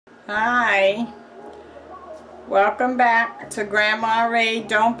Hi, welcome back to Grandma Ray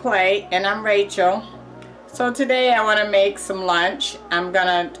Don't Play, and I'm Rachel. So today I want to make some lunch. I'm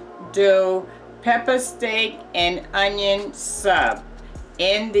gonna do pepper steak and onion sub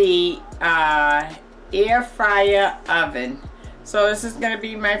in the air fryer oven. So this is going to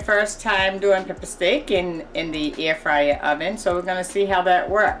be my first time doing pepper steak in the air fryer oven, so we're going to see how that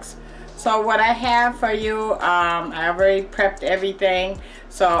works. So what I have for you, I already prepped everything,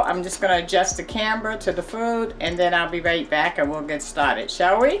 so I'm just going to adjust the camera to the food, and then I'll be right back and we'll get started,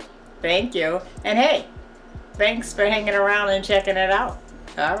 shall we? Thank you. And hey, thanks for hanging around and checking it out.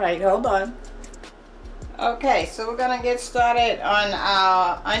 Alright, hold on. Okay, so we're going to get started on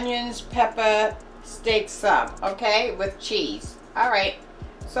our onions, pepper, steak sub, okay, with cheese. Alright,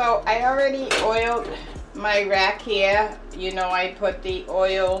 so I already oiled my rack here. You know, I put the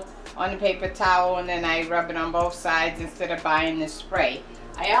oil on the paper towel and then I rub it on both sides instead of buying the spray.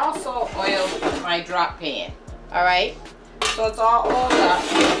 I also oiled my drop pan. Alright, so it's all oiled up.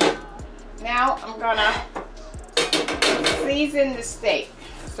 Now I'm gonna season the steak.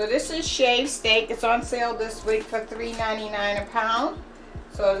 So this is shaved steak. It's on sale this week for $3.99 a pound.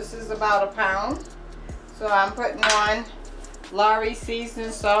 So this is about a pound. So I'm putting on Lawry's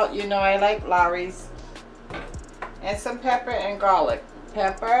seasoned salt. You know I like Lawry's. And some pepper and garlic.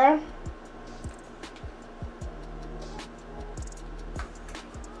 Pepper.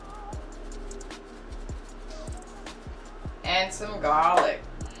 And some garlic.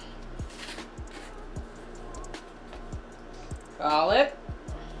 Garlic.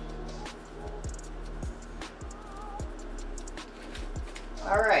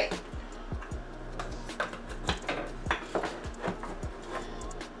 All right.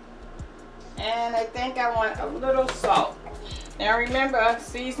 And I think I want a little salt. Now remember,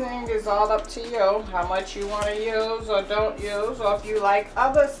 seasoning is all up to you, how much you want to use or don't use, or if you like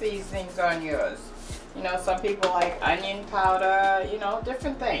other seasonings on yours. You know, some people like onion powder, you know,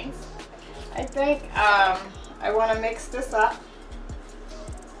 different things. I think I want to mix this up.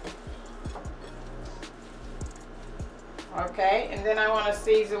 Okay, and then I want to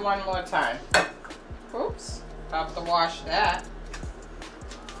season one more time. Oops, have to wash that.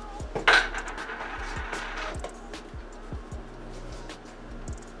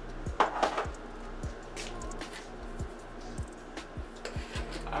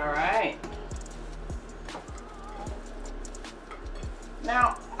 Alright.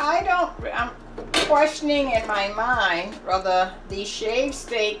 Now, I'm questioning in my mind whether the shaved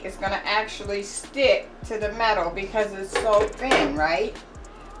steak is going to actually stick to the metal because it's so thin, right?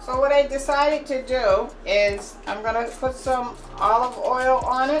 So what I decided to do is I'm going to put some olive oil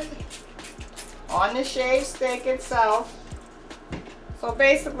on it, on the shaved steak itself. So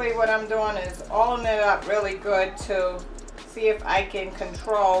basically what I'm doing is oiling it up really good to see if I can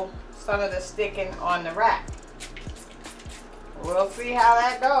control some of the sticking on the rack. We'll see how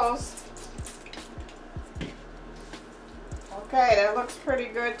that goes. Okay, that looks pretty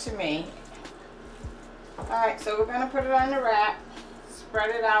good to me. Alright, so we're going to put it on the rack, spread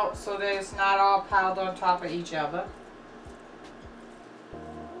it out so that it's not all piled on top of each other.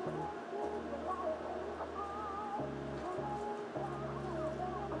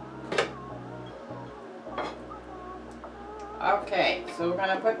 Okay, so we're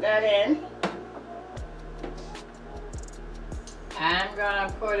going to put that in. I'm going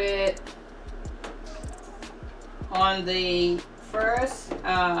to put it on the first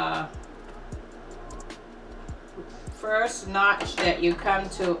notch that you come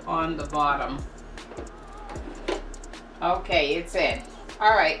to on the bottom. Okay, it's in.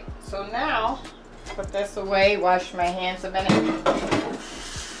 Alright, so now put this away, wash my hands a minute.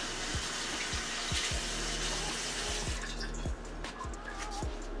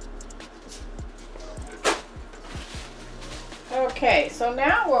 Okay, so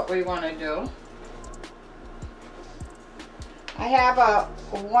now what we want to do, I have a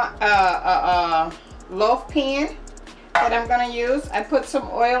loaf pan that I'm going to use. I put some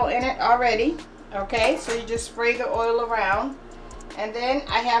oil in it already. Okay, so you just spray the oil around. And then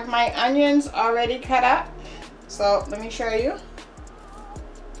I have my onions already cut up. So let me show you.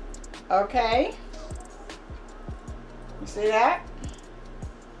 Okay. You see that?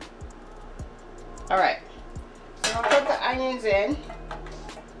 Alright. I'll put the onions in.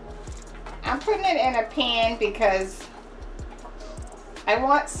 I'm putting it in a pan because I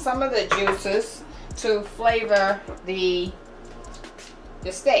want some of the juices to flavor the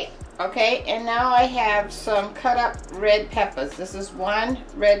steak. Okay, and now I have some cut up red peppers. This is one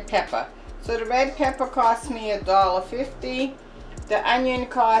red pepper. So the red pepper cost me $1.50. The onion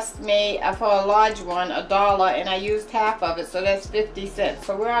cost me, for a large one, $1, and I used half of it, so that's 50 cents.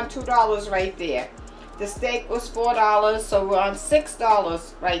 So we're on $2 right there. The steak was $4, so we're on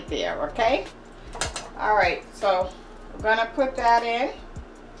 $6 right there, okay? All right, so we're gonna put that in.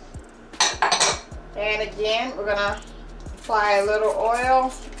 And again, we're gonna apply a little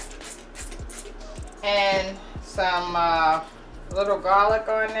oil and some little garlic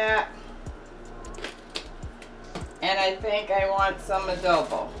on that. And I think I want some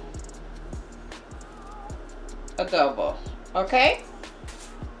adobo. Okay?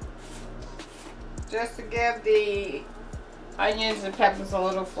 Just to give the onions and peppers a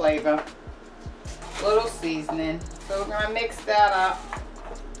little flavor, a little seasoning. So we're gonna mix that up.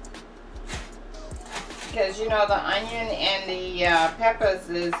 Because you know the onion and the peppers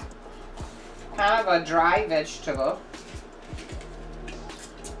is kind of a dry vegetable.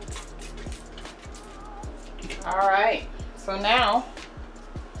 Alright, so now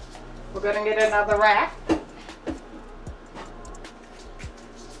we're going to get another rack.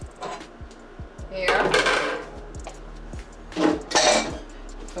 Here.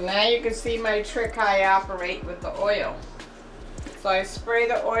 So now you can see my trick how I operate with the oil. So I spray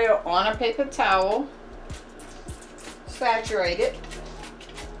the oil on a paper towel, saturate it,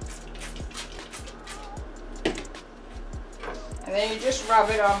 and then you just rub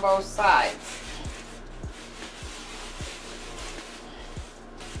it on both sides.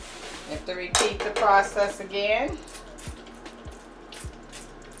 You have to repeat the process again.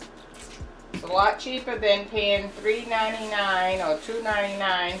 It's a lot cheaper than paying $3.99 or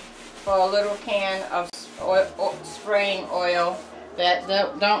 $2.99 for a little can of spraying oil that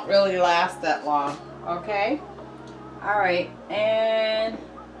don't really last that long. Okay? Alright, and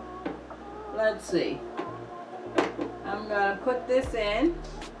let's see. I'm going to put this in.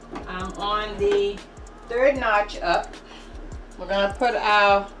 I'm on the third notch up. We're going to put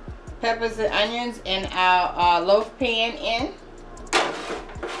our peppers and onions in our loaf pan in.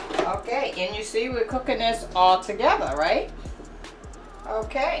 Okay, and you see we're cooking this all together, right?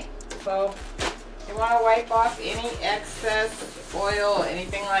 Okay, so you want to wipe off any excess oil or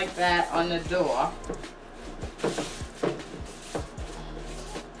anything like that on the door.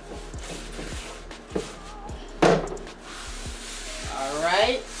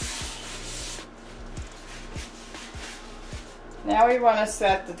 Alright. Now we want to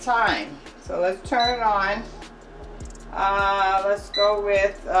set the time. So let's turn it on. Let's go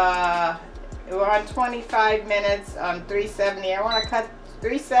with, we're on 25 minutes on 370. I want to cut,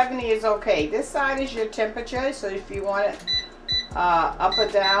 370 is okay. This side is your temperature, so if you want it up or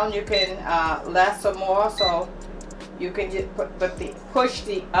down, you can less or more. So you can just push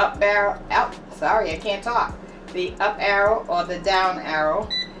the up arrow, sorry, I can't talk. The up arrow or the down arrow.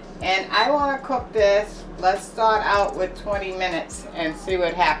 And I want to cook this, let's start out with 20 minutes and see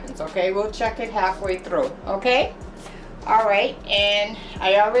what happens, okay? We'll check it halfway through, okay? Alright, and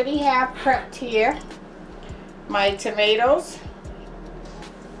I already have prepped here my tomatoes,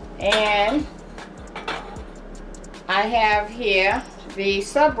 and I have here the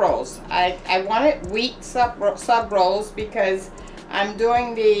sub rolls. I wanted wheat sub rolls because I'm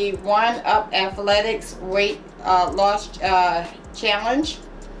doing the One Up Athletics weight loss challenge.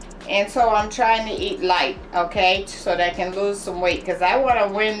 And so I'm trying to eat light, okay, so that I can lose some weight because I want to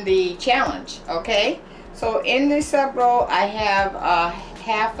win the challenge, okay? So in this sub roll, I have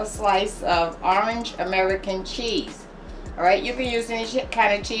half a slice of orange American cheese. All right, you can use any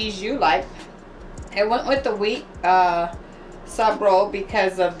kind of cheese you like. I went with the wheat sub roll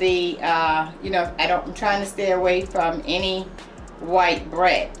because of the, you know, I'm trying to stay away from any white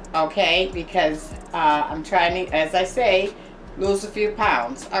bread, okay? Because I'm trying to, as I say, lose a few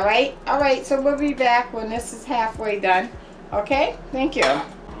pounds. All right, so we'll be back when this is halfway done. Okay, thank you.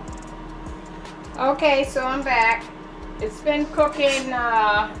 Okay, so I'm back. It's been cooking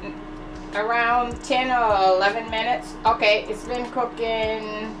around 10 or 11 minutes. Okay, it's been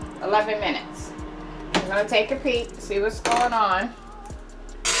cooking 11 minutes. I'm gonna take a peek, see what's going on.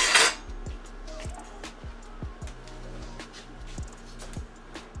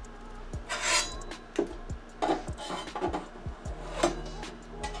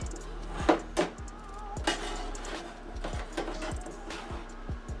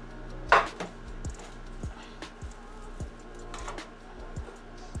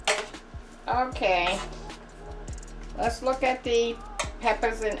 Okay, let's look at the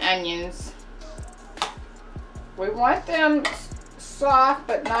peppers and onions. We want them soft,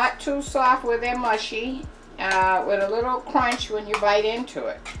 but not too soft where they're mushy, with a little crunch when you bite into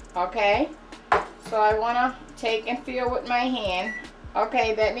it, okay? So I want to take and feel with my hand.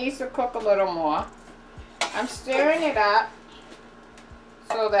 Okay, that needs to cook a little more. I'm stirring it up,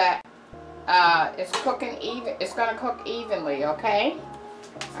 so that it's cooking even. It's gonna cook evenly, okay?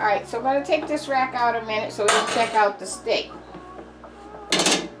 All right, so I'm gonna take this rack out a minute so we can check out the steak.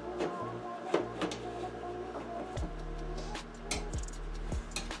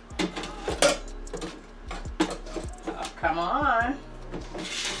 Oh, come on.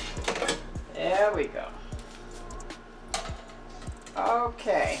 There we go.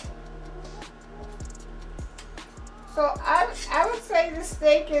 Okay. So I would say the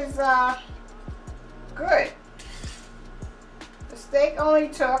steak is good. The steak only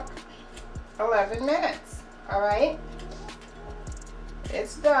took 11 minutes. All right.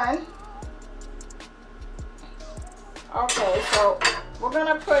 It's done. Okay, so we're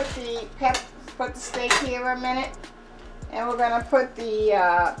gonna put the steak here a minute, and we're gonna put the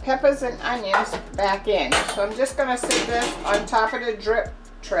peppers and onions back in. So I'm just gonna sit this on top of the drip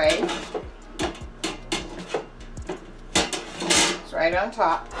tray. It's right on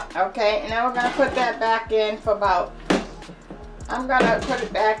top. Okay, and now we're gonna put that back in for about, I'm gonna put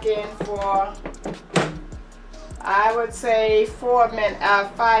it back in for, I would say 5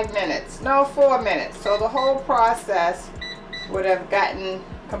 minutes. No, 4 minutes. So the whole process would have gotten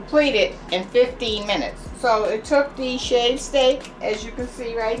completed in 15 minutes. So it took the shaved steak, as you can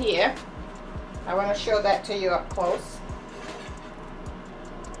see right here. I want to show that to you up close.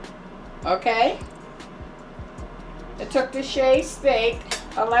 Okay. It took the shaved steak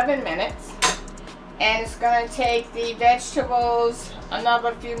 11 minutes. And it's going to take the vegetables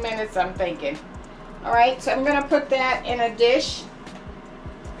another few minutes, I'm thinking. Alright, so I'm going to put that in a dish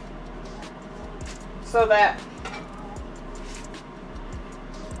so that,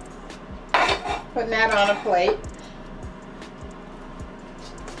 putting that on a plate.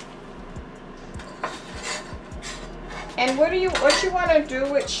 And what you want to do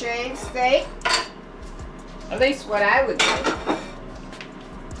with shaved steak, at least what I would do,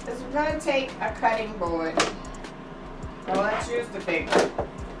 is we're going to take a cutting board. Well, let's use the big one.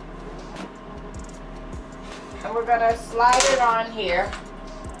 And we're going to slide it on here.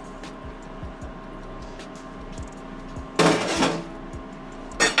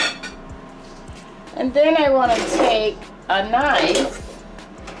 And then I want to take a knife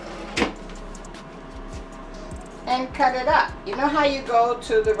and cut it up. You know how you go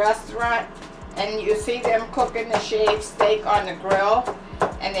to the restaurant and you see them cooking the shaved steak on the grill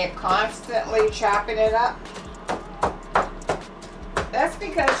and they're constantly chopping it up? That's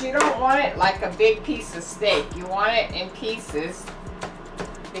because you don't want it like a big piece of steak. You want it in pieces,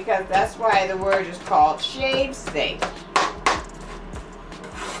 because that's why the word is called shaved steak.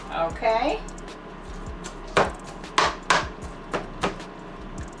 Okay?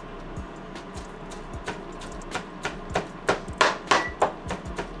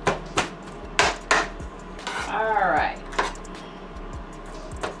 Alright.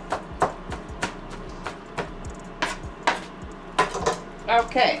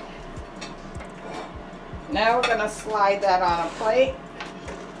 Okay. Now we're going to slide that on a plate.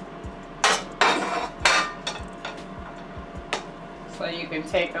 So you can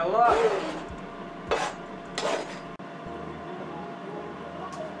take a look.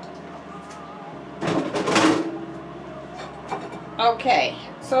 Okay,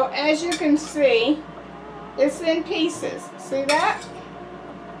 so as you can see, it's in pieces. See that?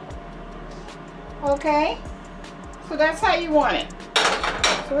 Okay, so that's how you want it.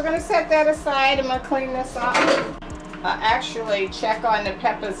 So we're going to set that aside. I'm going to clean this up. Actually check on the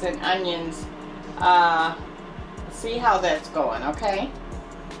peppers and onions. See how that's going, okay?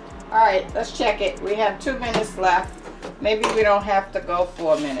 Alright, let's check it. We have 2 minutes left. Maybe we don't have to go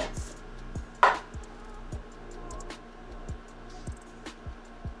 4 minutes.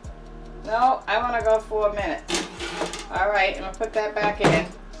 No, I want to go 4 minutes. Alright, I'm going to put that back in.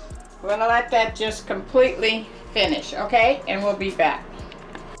 We're going to let that just completely finish, okay? And we'll be back.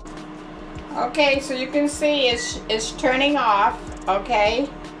 Okay, so you can see it's turning off, okay?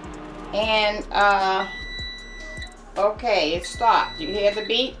 And, okay, it stopped. You hear the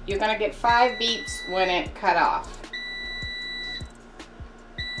beep? You're going to get 5 beeps when it cut off.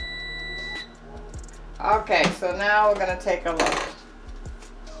 Okay, so now we're going to take a look.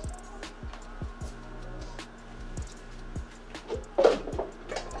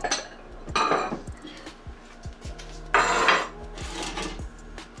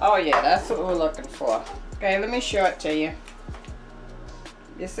 Oh yeah, that's what we're looking for. Okay, let me show it to you.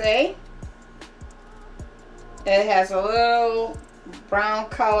 You see? It has a little brown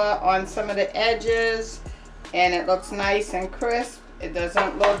color on some of the edges, and it looks nice and crisp. It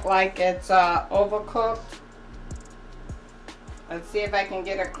doesn't look like it's overcooked. Let's see if I can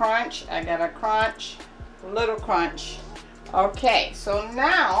get a crunch. I got a crunch, a little crunch Okay, so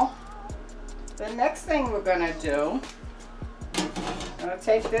now the next thing we're gonna do, I'm gonna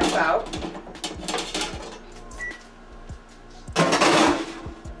take this out.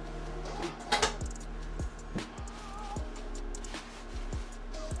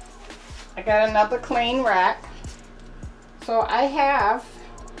 I got another clean rack. So I have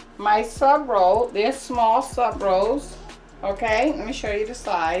my sub roll. They're small sub rolls. Okay, let me show you the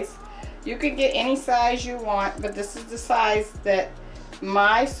size. You can get any size you want, but this is the size that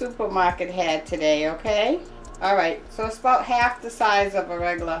my supermarket had today, okay? All right, so it's about half the size of a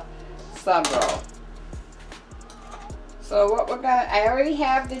regular sub roll. So what we're gonna, I already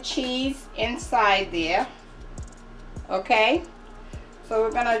have the cheese inside there, okay? So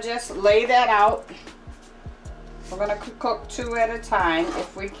we're gonna just lay that out. We're gonna cook 2 at a time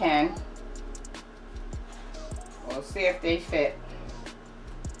if we can. We'll see if they fit.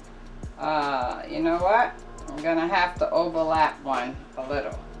 You know what? I'm gonna have to overlap one a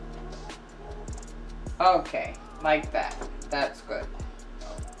little. Okay, like that. That's good.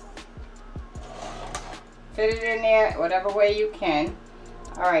 Fit it in there whatever way you can.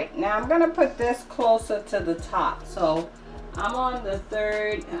 All right, now I'm gonna put this closer to the top. So I'm on the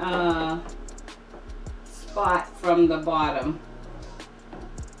 3rd spot from the bottom.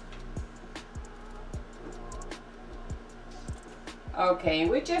 Okay,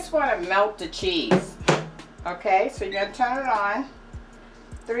 we just want to melt the cheese. Okay, so you're going to turn it on.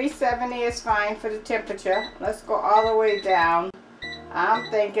 370 is fine for the temperature. Let's go all the way down. I'm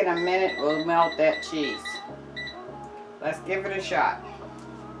thinking a minute will melt that cheese. Let's give it a shot.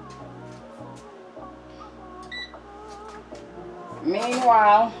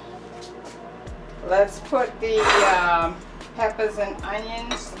 Meanwhile, let's put the peppers and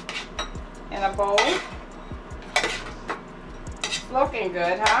onions in a bowl. Looking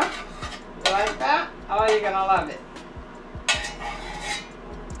good, huh? You like that? Oh, you're gonna love it.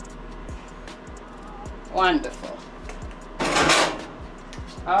 Wonderful.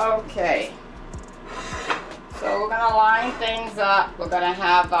 Okay. So we're gonna line things up. We're gonna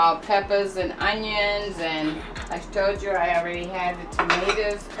have our peppers and onions, and I told you I already had the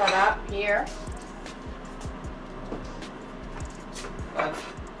tomatoes cut up here. Let's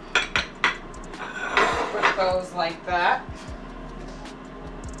put those like that.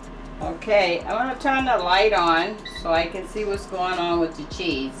 Okay, I'm going to turn the light on so I can see what's going on with the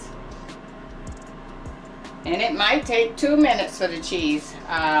cheese. And it might take 2 minutes for the cheese.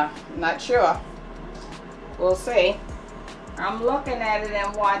 Not sure. We'll see. I'm looking at it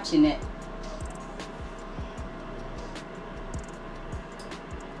and watching it.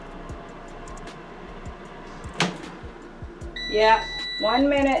 Yeah, 1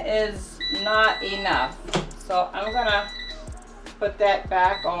 minute is not enough. So I'm going to put that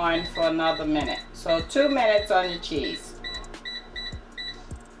back on for another minute. So 2 minutes on the cheese.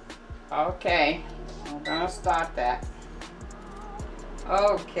 Okay, I'm gonna start that.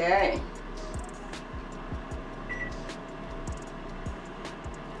 Okay.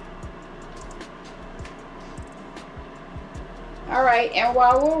 All right, and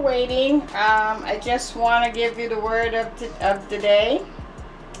while we're waiting, I just want to give you the word of the day.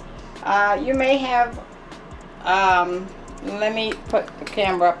 You may have let me put the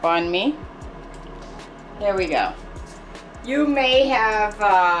camera up on me. There we go. You may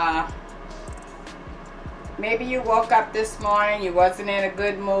have, maybe you woke up this morning, you wasn't in a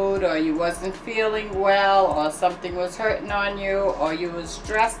good mood, or you wasn't feeling well, or something was hurting on you, or you was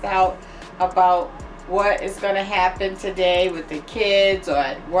stressed out about what is going to happen today with the kids or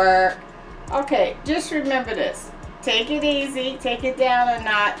at work. Okay, just remember this. Take it easy, take it down a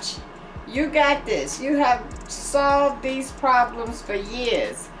notch. You got this. You have solved these problems for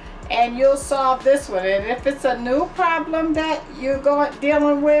years, and you'll solve this one. And if it's a new problem that you're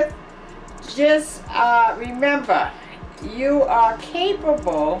dealing with, just remember, you are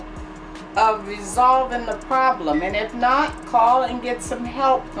capable of resolving the problem. And if not, call and get some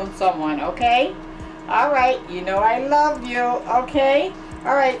help from someone, okay? All right, you know I love you, okay?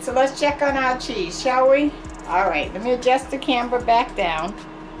 All right, so let's check on our cheese, shall we? All right, let me adjust the camera back down.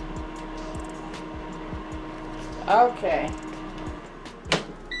 Okay.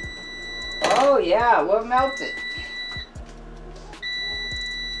 Oh yeah, we're melted.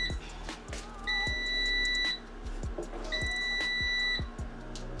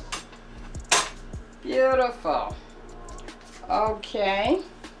 Beautiful. Okay.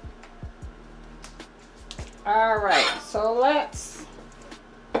 All right, so let's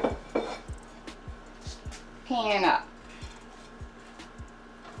pan up.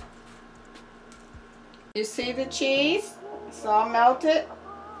 You see the cheese? It's all melted.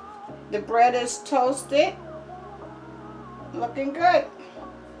 The bread is toasted. looking good.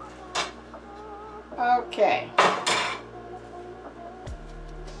 Okay.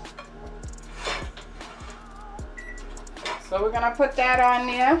 So we're gonna put that on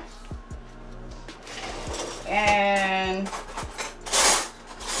there. And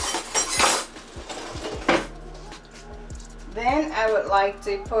then I would like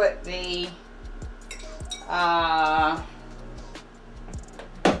to put the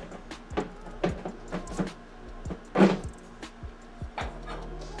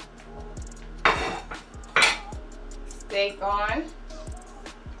steak on.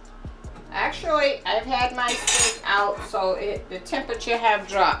 Actually, I've had my steak out, so the temperature have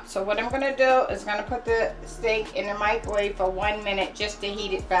dropped. So what I'm gonna do is gonna put the steak in the microwave for 1 minute just to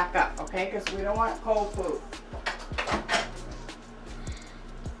heat it back up, okay? Because we don't want cold food.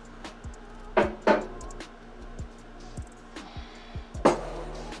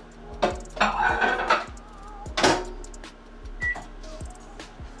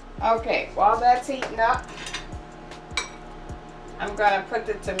 Okay, while that's heating up, I'm gonna put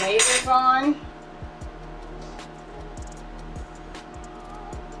the tomatoes on.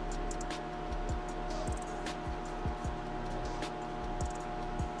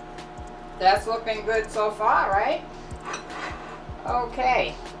 That's looking good so far, right?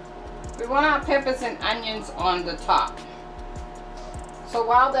 Okay. We want our peppers and onions on the top. So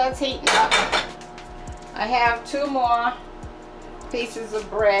while that's heating up, I have 2 more pieces of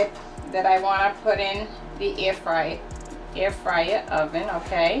bread that I want to put in the air fryer oven,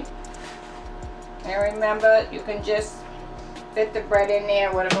 okay? And remember, you can just fit the bread in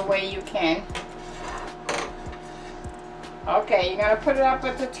there whatever way you can. Okay, you're gonna put it up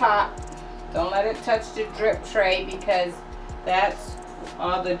at the top. Don't let it touch the drip tray because that's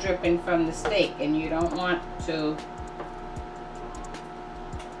all the dripping from the steak, and you don't want to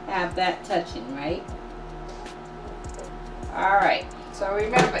have that touching, right? Alright, so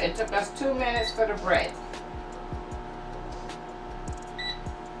remember, it took us 2 minutes for the bread.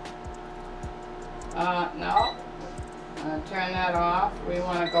 No, I'm going to turn that off. We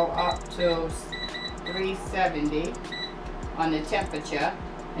want to go up to 370 on the temperature.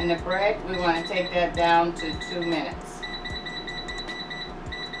 And the bread, we want to take that down to 2 minutes.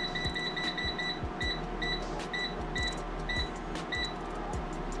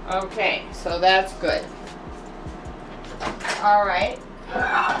 Okay, so that's good. Alright.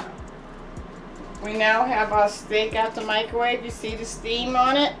 We now have our steak out the microwave. You see the steam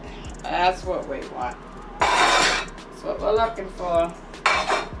on it? That's what we want. That's what we're looking for.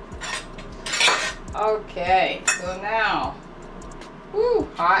 Okay, so now, whoo,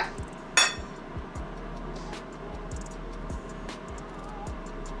 hot.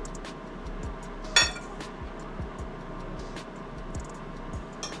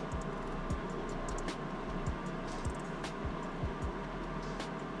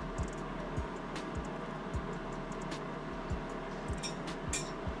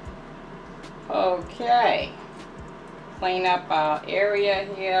 Okay, clean up our area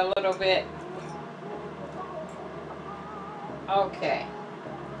here a little bit. Okay,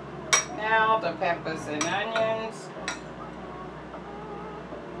 now the peppers and onions.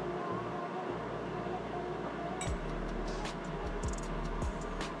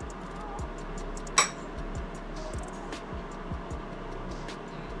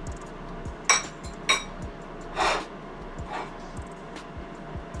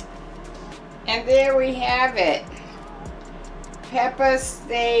 And there we have it. Pepper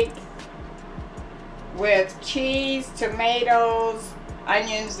steak with cheese, tomatoes,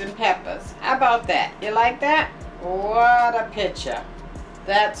 onions, and peppers. How about that? You like that? What a picture.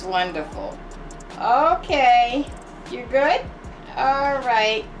 That's wonderful. Okay, you good? All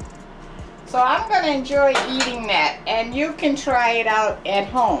right. So I'm going to enjoy eating that, and you can try it out at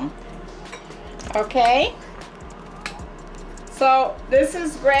home. Okay? So this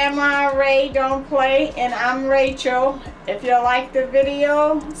is Grandma Ray Don't Play, and I'm Rachel. If you like the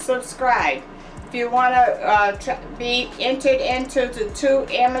video, subscribe. If you want to be entered into the 2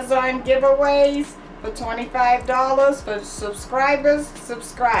 Amazon giveaways for $25 for subscribers,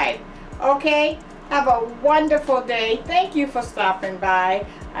 subscribe. Okay? Have a wonderful day. Thank you for stopping by.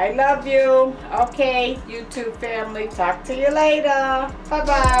 I love you. Okay, YouTube family. Talk to you later.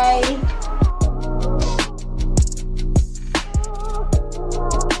 Bye-bye.